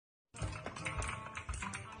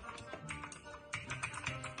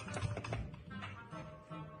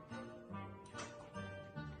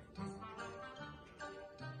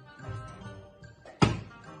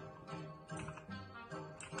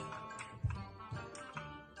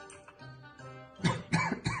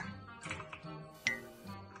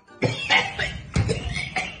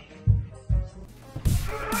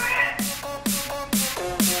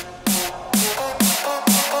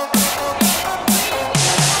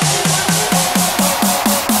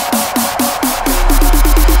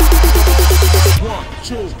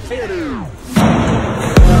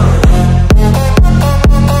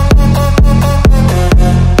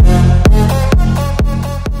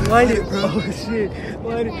shit.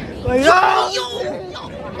 What?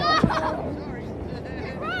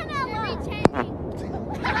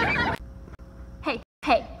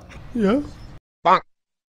 Hey. Yeah. Bonk.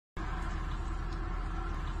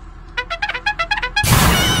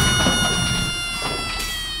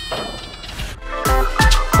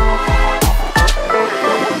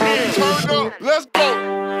 Let's go.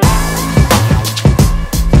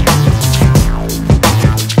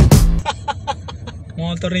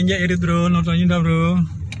 Motor ninja irit bro, nontonnya dah bro.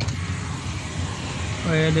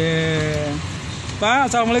 Wede. Pak,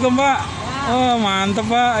 assalamualaikum Pak. Oh mantep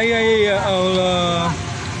Pak, iya Allah.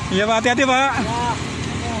 Iya Pak, hati-hati Pak.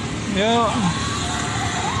 Yuk.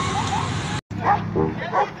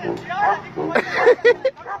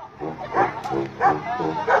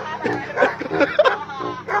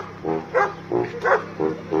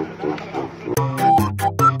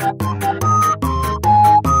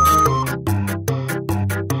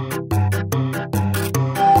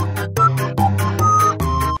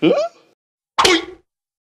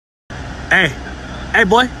 Hey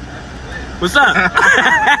boy, what's up?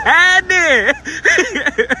 Ade.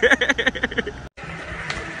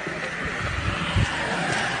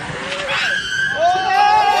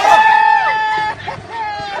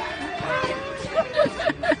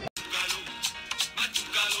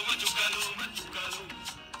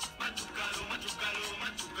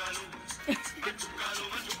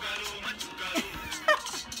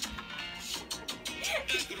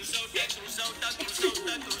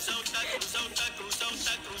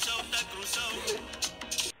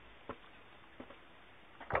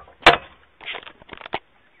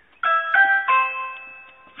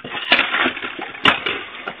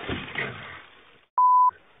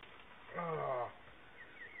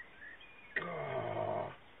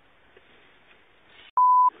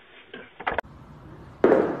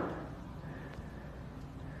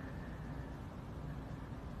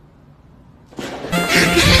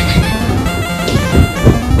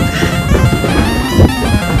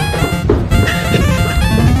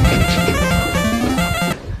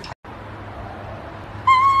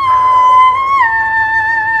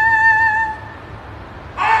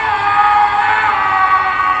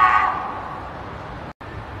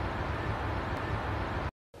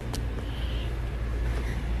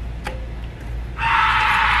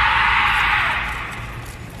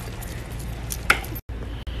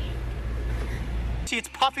 It's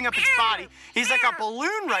puffing up its body. He's like a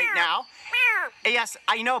balloon right now. Yes,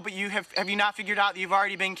 I know, but have you not figured out that you've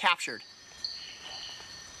already been captured?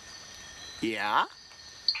 Yeah?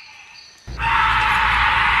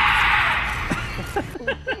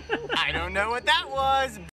 I don't know what that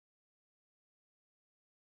was.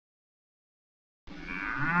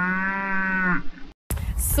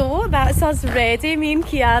 So that's us ready. Me and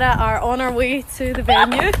Kiara are on our way to the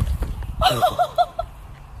venue.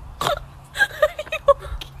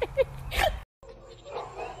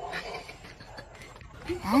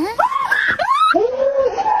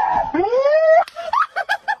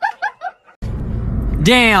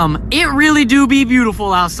 Damn, it really do be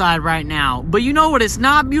beautiful outside right now. But you know what it's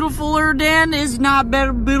not beautifuler than? It's not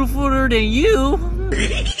better beautifuler than you.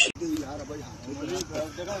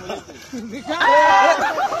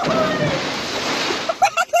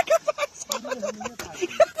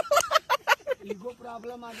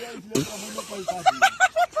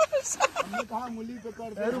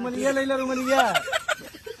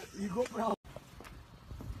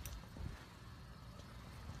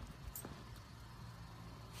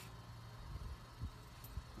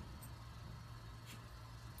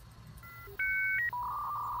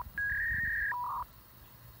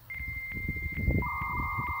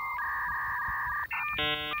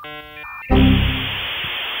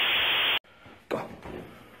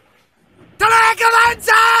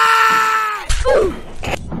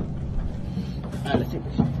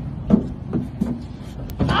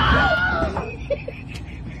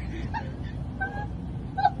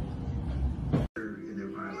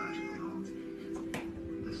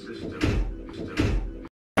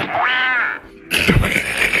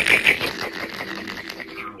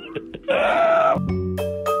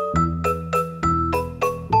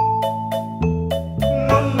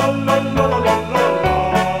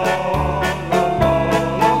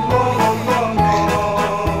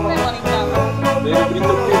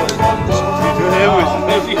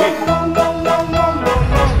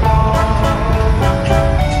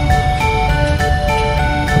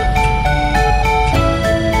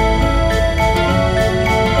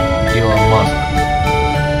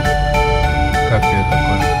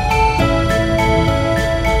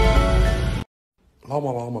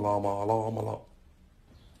 Lama.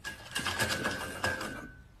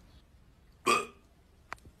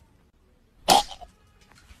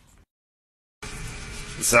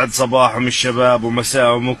 يسعد صباحهم الشباب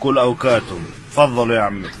ومساءهم وكل أوقاتهم. تفضلوا يا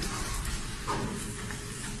عمي.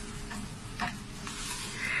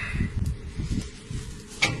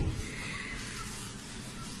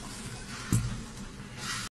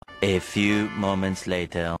 A few moments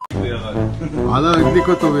later. على رجليك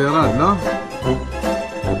وطبيعات لا؟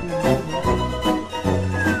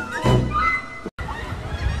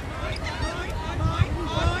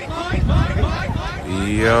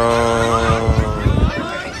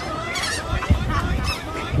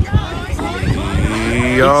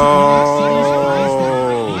 Yo,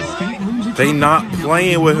 they not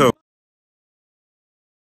playing with him.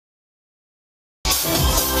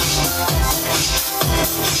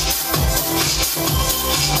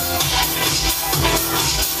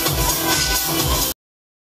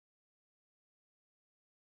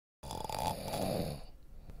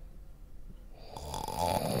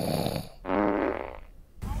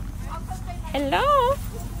 Hello.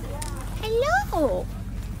 Hello.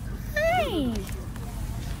 Hi.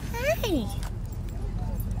 Hi.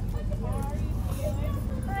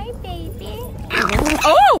 Hi, baby.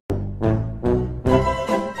 Oh!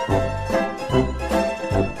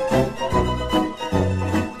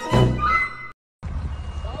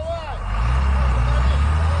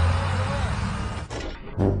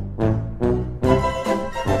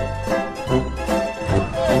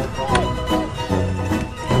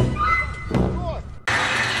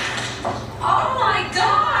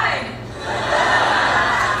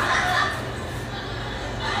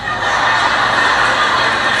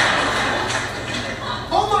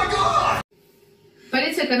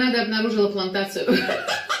 Полиция Канады обнаружила плантацию.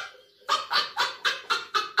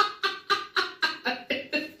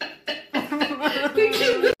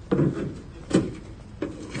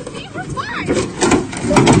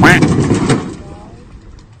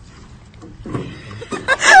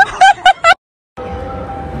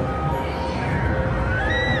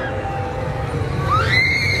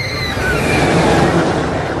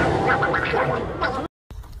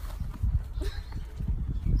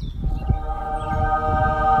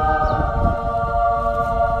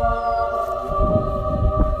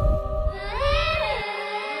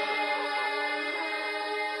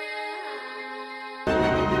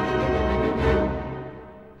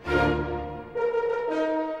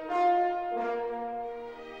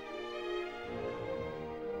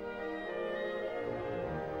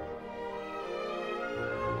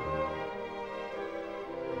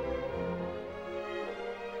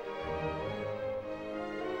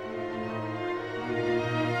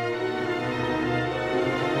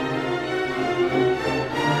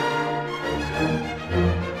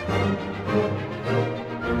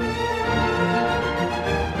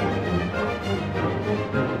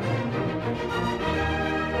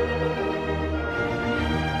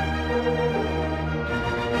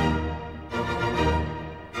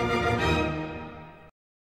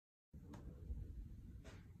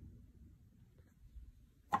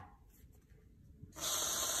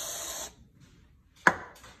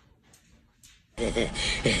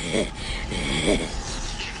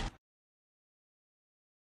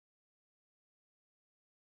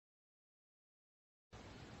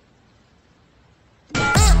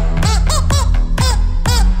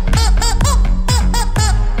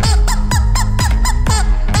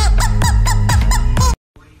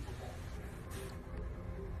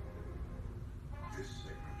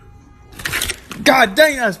 God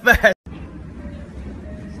dang, that's bad.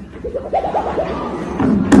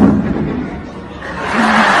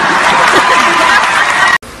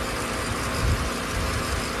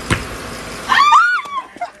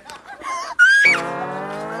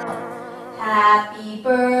 Happy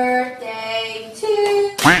birthday to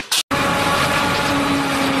you.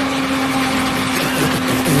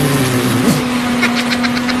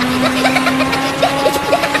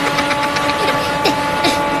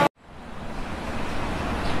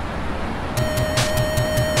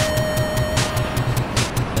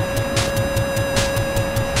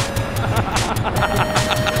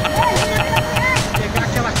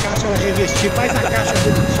 Aquela caixa ela revestir, faz a caixa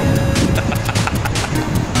bonitinha.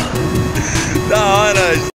 Da hora.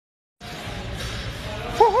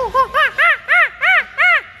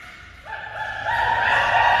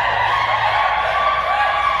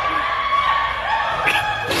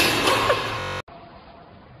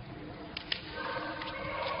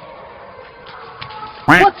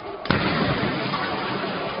 What?